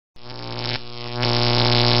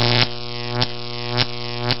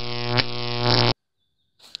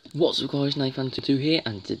What's up guys, Nathan2 here,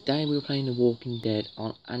 and today we're playing The Walking Dead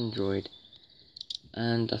on Android.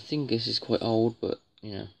 And I think this is quite old, but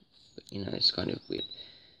you know, it's kind of weird.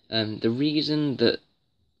 The reason that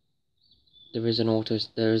there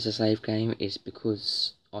is a save game is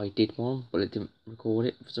because I did one, but it didn't record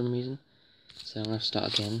it for some reason. So I'm gonna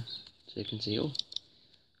start again, so you can see it all.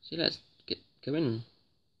 So let's go in and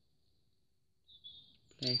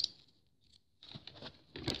play.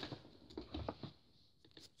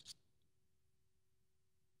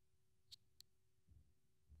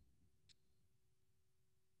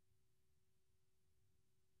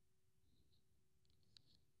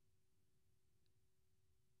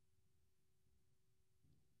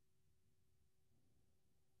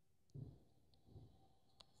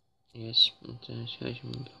 Yes,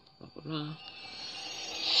 initiation, blah blah blah blah.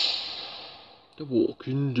 The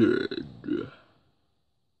Walking Dead.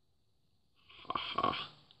 Haha.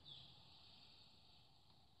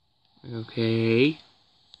 Okay.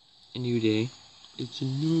 A new day. It's a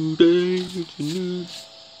new day. It's a new.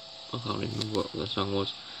 I can't remember what the song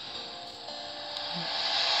was.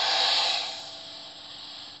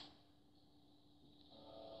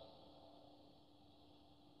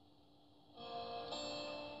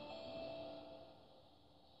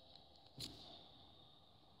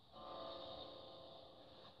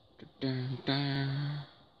 Dun, dun.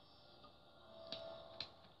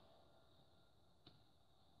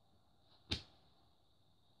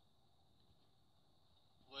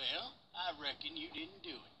 Well, I reckon you didn't do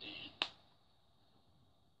it then.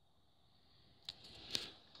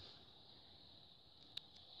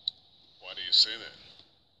 Why do you say that?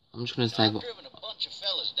 I'm just gonna say I've what driven a bunch of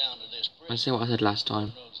fellas down to this I prison. say what I said last time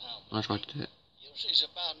Who knows how when I much. tried to do it. You'll see, it's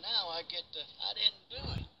about now I get the I didn't do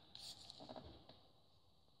it.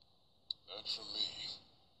 Not for me.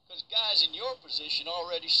 Because guys in your position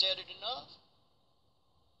already said it enough.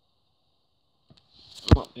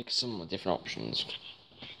 I might pick some different options.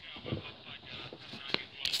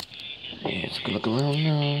 Yeah, it's gonna look around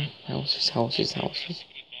now. Houses. I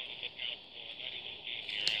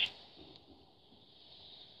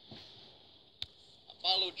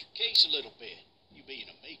followed your case a little bit. You being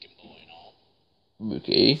a Macon boy and all.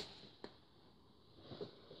 Okay.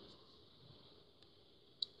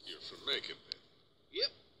 You're from Macon, then?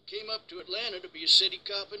 Yep. Came up to Atlanta to be a city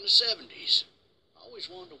cop in the 70s. I always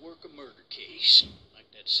wanted to work a murder case.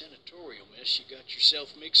 Like that senatorial mess you got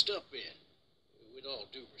yourself mixed up in. With all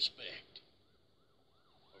due respect.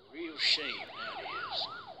 A real shame, that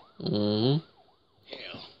is.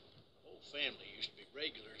 Hell, whole family used to be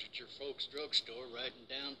regulars at your folks' drugstore right in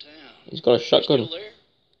downtown. He's got a shotgun. Still there?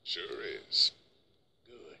 Sure is.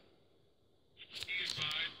 Good.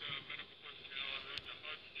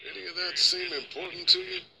 Any of that seem important to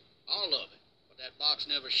you? All of it. But that box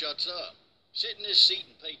never shuts up. Sit in this seat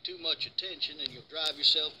and pay too much attention and you'll drive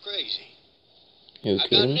yourself crazy. I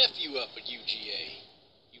got a Okay. nephew up at UGA.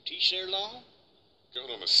 You teach there long?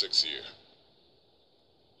 Going on my 6th year.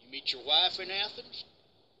 You meet your wife in Athens?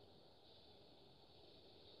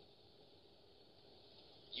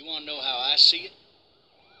 You want to know how I see it?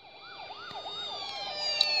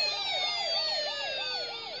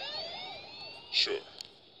 Sure.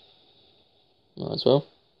 Might as well.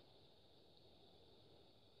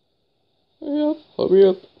 Hurry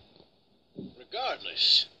up.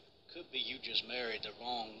 Regardless, could be you just married the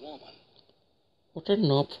wrong woman. What a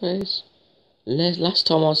knob face. Last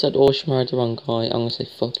time I said, oh, she married the wrong guy, I'm gonna say,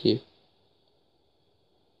 fuck you.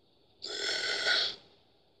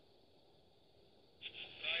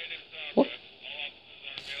 What?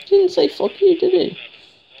 He didn't say fuck you, did he?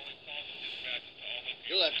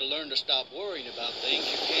 You'll have to learn to stop worrying about things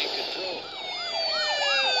you can't control.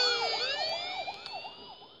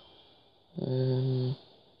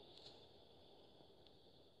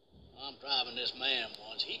 I'm driving this man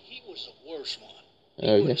once. He was the worst one.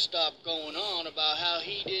 He wouldn't stop going on about how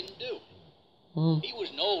he didn't do it. He was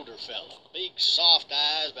an older fella, big soft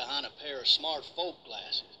eyes behind a pair of smart folk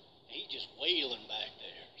glasses. He just wailing back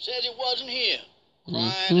there. Says it wasn't him.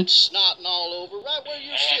 Crying and snotting all over right where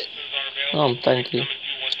you're sitting. Oh, thank you.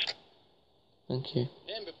 Thank you.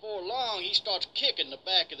 Then before long, he starts kicking the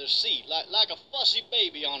back of the seat like a fussy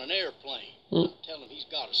baby on an airplane. I tell him he's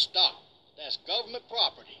got to stop. That's government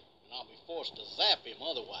property, and I'll be forced to zap him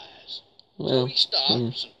otherwise. So he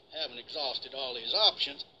stops, and having exhausted all his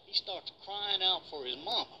options, he starts crying out for his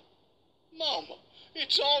mama. Mama,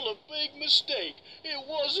 it's all a big mistake. It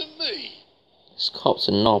wasn't me. This cop's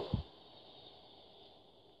a knob.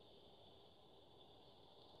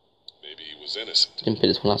 Maybe he was innocent. Didn't pick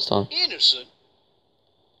this one last time. Innocent?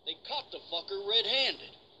 They caught the fucker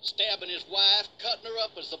red-handed, stabbing his wife, cutting her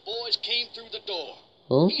up as the boys came through the door.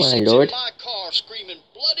 Oh He my sits lord. in my car screaming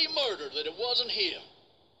bloody murder that it wasn't him.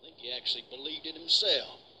 I think he actually believed it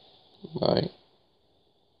himself. Right.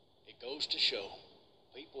 It goes to show,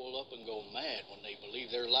 people will up and go mad when they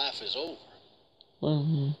believe their life is over.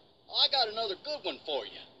 Well, I got another good one for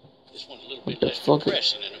you. This one's a little bit the less fuck?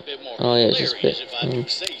 depressing and a bit more Oh, yeah, it's hilarious, just a bit, if I do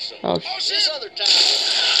say so. Oh, This other time...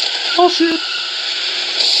 oh shit!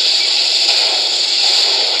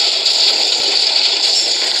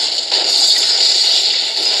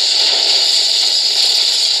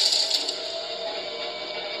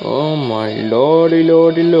 Oh my lordy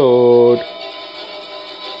lordy lord.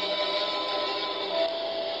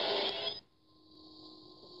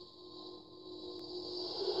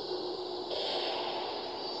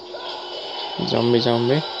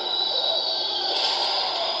 Zombie.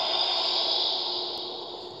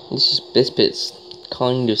 This bit's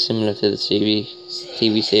kind of similar to the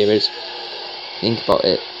TV series. Think about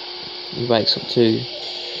it. He wakes up to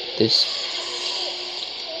this.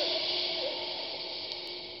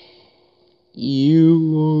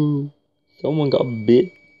 Someone got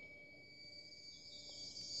bit.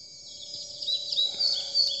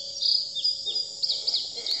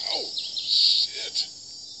 Oh, shit.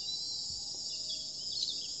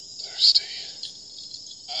 Thirsty.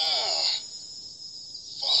 Ah.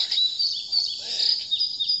 Fuck.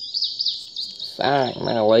 My leg. Fuck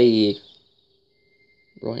my leg.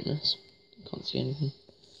 Brightness. Can't see anything.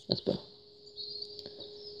 That's better.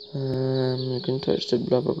 You can touch the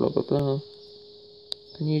blah blah blah blah blah.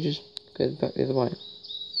 Can you just go back the other way?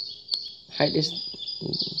 Hate this.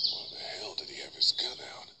 Why the hell did he have his gun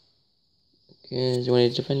out? Because he wanted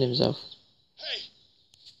to defend himself. Hey!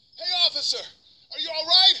 Hey, officer! Are you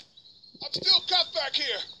alright? I'm still cuffed back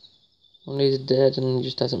here! Well, he's dead and he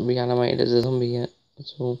just hasn't reanimated as a zombie yet.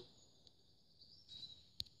 That's all.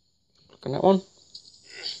 Look at that one.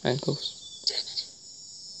 Handcuffs.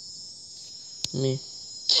 Damn it. Me.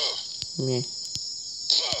 Me.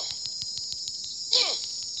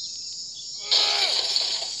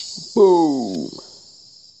 Boom!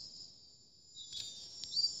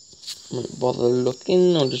 Won't bother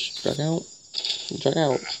looking, I'll just drag out.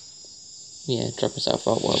 Yeah, drag myself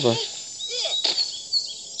out, whatever.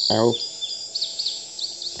 Ow.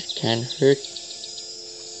 It can hurt.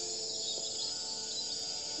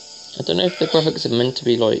 I don't know if the graphics are meant to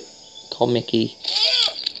be like comic-y,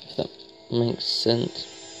 if that makes sense.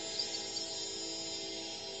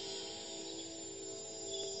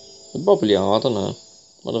 They probably are, I don't know.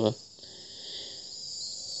 Whatever.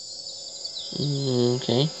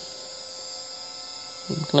 Okay.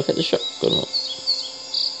 Can I pick the shotgun up?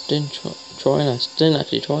 Didn't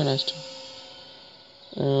actually try last time.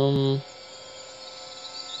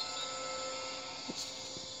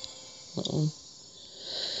 That one.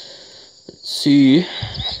 Let's see.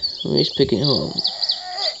 Who's picking it up?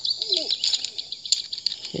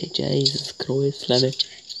 Okay, Jesus Christ, Flemmy.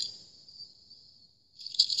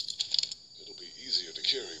 It'll be easier to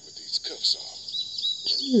carry with these cuffs off.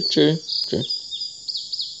 True.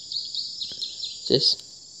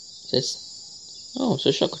 This. Oh, it's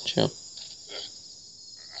a shotgun shell.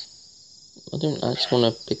 I just want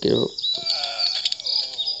to pick it up.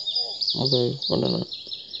 Although, I don't know.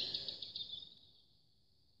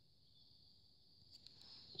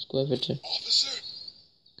 Let's go over to. Officer?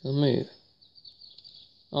 Can I move?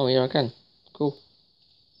 Oh, yeah, I can. Cool.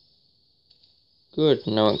 Good.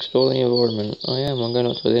 Now explore the environment. I am. I'm going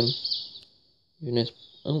up to him. Goodness.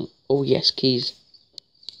 Oh yes, keys.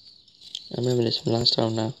 I remember this from last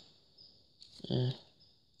time now.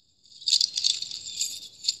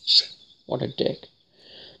 What a dick.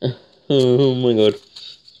 Oh my god.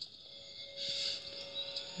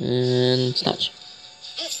 And snatch.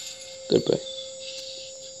 Good boy.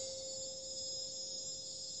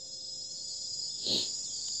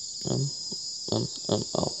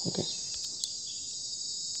 Oh, okay.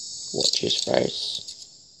 Watch his face.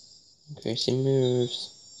 In case he moves.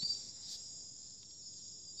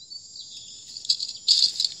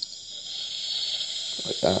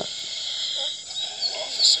 Like that.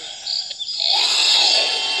 Officer?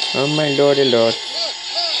 Oh my lordy lord.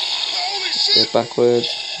 Holy Go shit! backwards.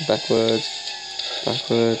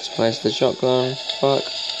 Where's the shotgun? Fuck.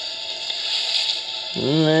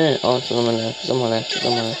 Oh, it's on my left. Get away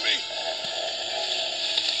from me!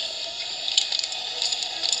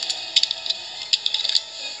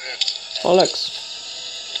 Bollocks.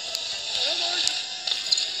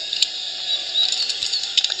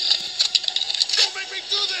 Don't make me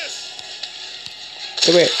do this!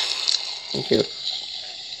 Come here. Thank you.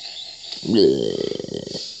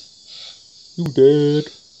 Bleh. You dead.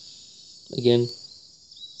 Again.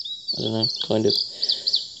 I don't know, kind of.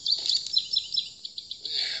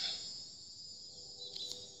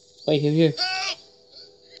 Wait, who you? Help!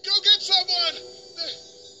 Go get someone!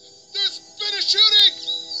 There's been a shooting!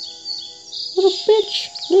 What a bitch!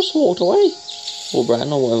 Just walked away. Or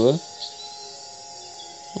Bran, or whatever.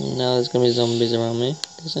 Now there's gonna be zombies around me,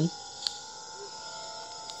 guessing.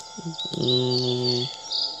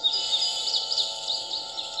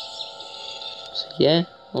 So yeah,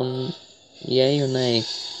 on yay or nay?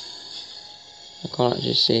 I can't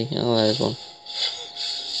actually see. Oh, there's one.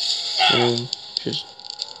 Just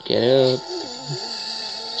get up.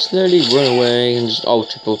 Slowly run away and just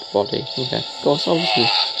triple the body. Okay, of course, obviously.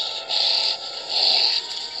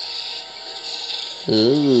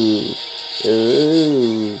 Ooh.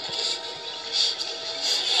 Ooh.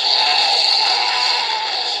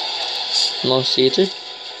 Nice to see you too.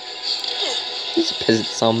 He's a peasant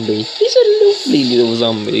zombie. He's a lovely little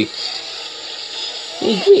zombie.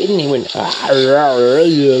 He greeted me when. Can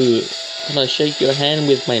I shake your hand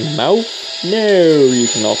with my mouth? No, you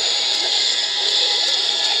cannot.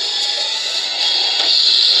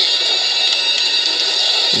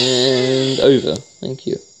 And over. Thank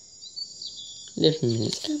you. 11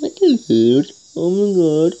 minutes. Oh my god. Oh my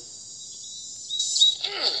god.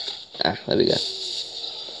 Ah, there we go.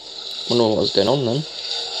 Wonder what was going on then.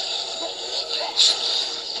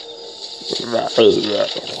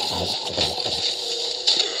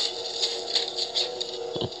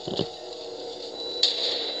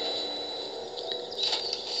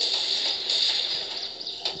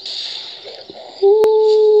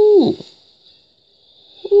 Ooh.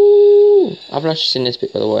 Ooh. I've actually seen this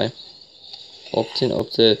bit, by the way. Opting up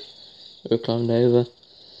to we climbed over.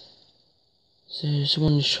 So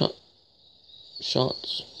someone shot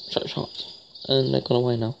shots, and they're gone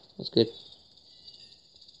away now. That's good.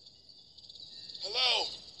 Hello?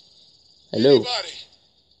 Hello. Anybody?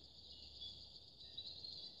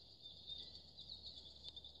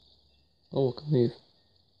 Oh, I can move.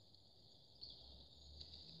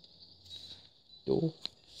 Door.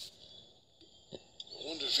 I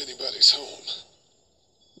wonder if anybody's home.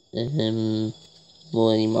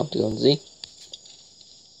 Well, any map to go and see.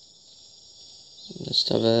 Just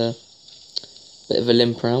have a bit of a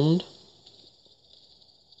limp round.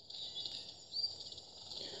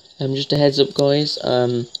 Just a heads up, guys.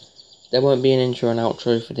 There won't be an intro and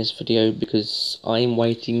outro for this video because I'm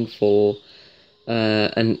waiting for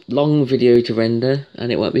a long video to render,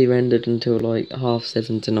 and it won't be rendered until like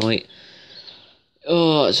 7:30 tonight.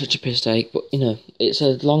 Oh, it's such a piss take, but you know, it's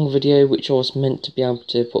a long video which I was meant to be able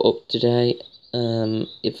to put up today.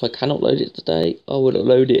 If I can upload it today, I will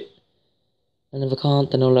upload it, and if I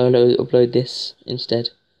can't, then I'll upload this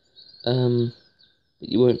instead. But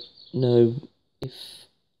you won't know if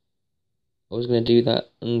I was going to do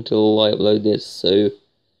that until I upload this, so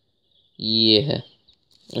yeah.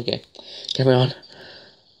 Okay, carry on.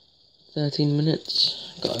 13 minutes.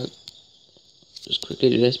 Gotta just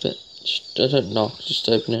quickly do this bit. Just, don't knock, just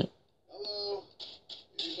open it. Hello?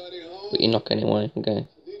 Anybody home? But you knock anyway, okay. I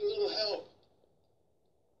need a little help.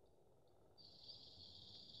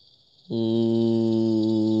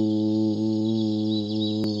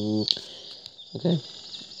 Okay,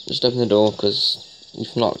 just open the door because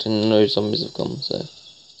you've knocked and no zombies have come, so.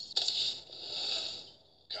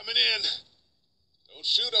 Coming in. Don't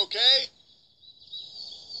shoot, okay?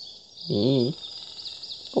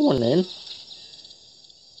 Come on then.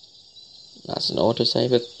 That's an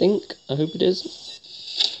autosave, I think. I hope it is.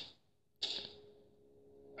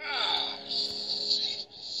 Ah, shit.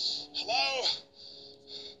 Hello?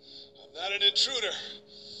 I'm not an intruder.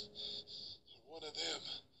 I'm one of them.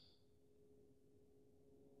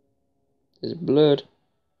 There's blood.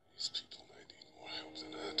 These people might need more help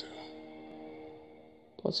than I do.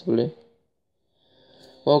 Possibly.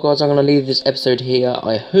 Well, guys, I'm going to leave this episode here.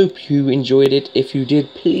 I hope you enjoyed it. If you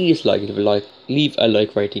did, please leave a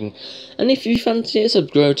like rating. And if you fancy it,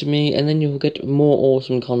 subscribe to me, and then you'll get more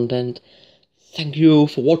awesome content. Thank you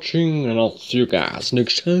for watching, and I'll see you guys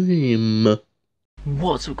next time.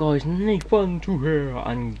 What's up, guys? Nick12 here,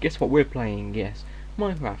 and guess what we're playing? Yes,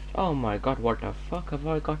 Minecraft. Oh my god, what the fuck have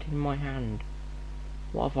I got in my hand?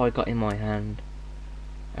 What have I got in my hand?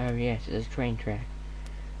 Oh yes, it's a train track.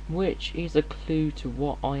 Which is a clue to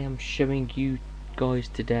what I am showing you guys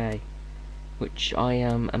today, which I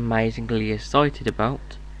am amazingly excited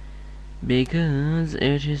about because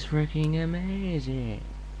it is freaking amazing.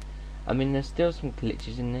 I mean, there's still some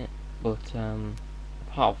glitches in it, but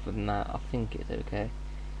apart from that, I think it's okay.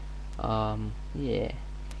 Yeah.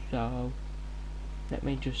 So let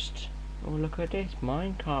me just look at this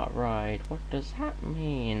minecart ride. What does that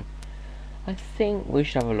mean? I think we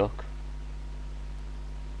should have a look.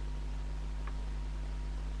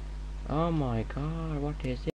 Oh my god, what is it?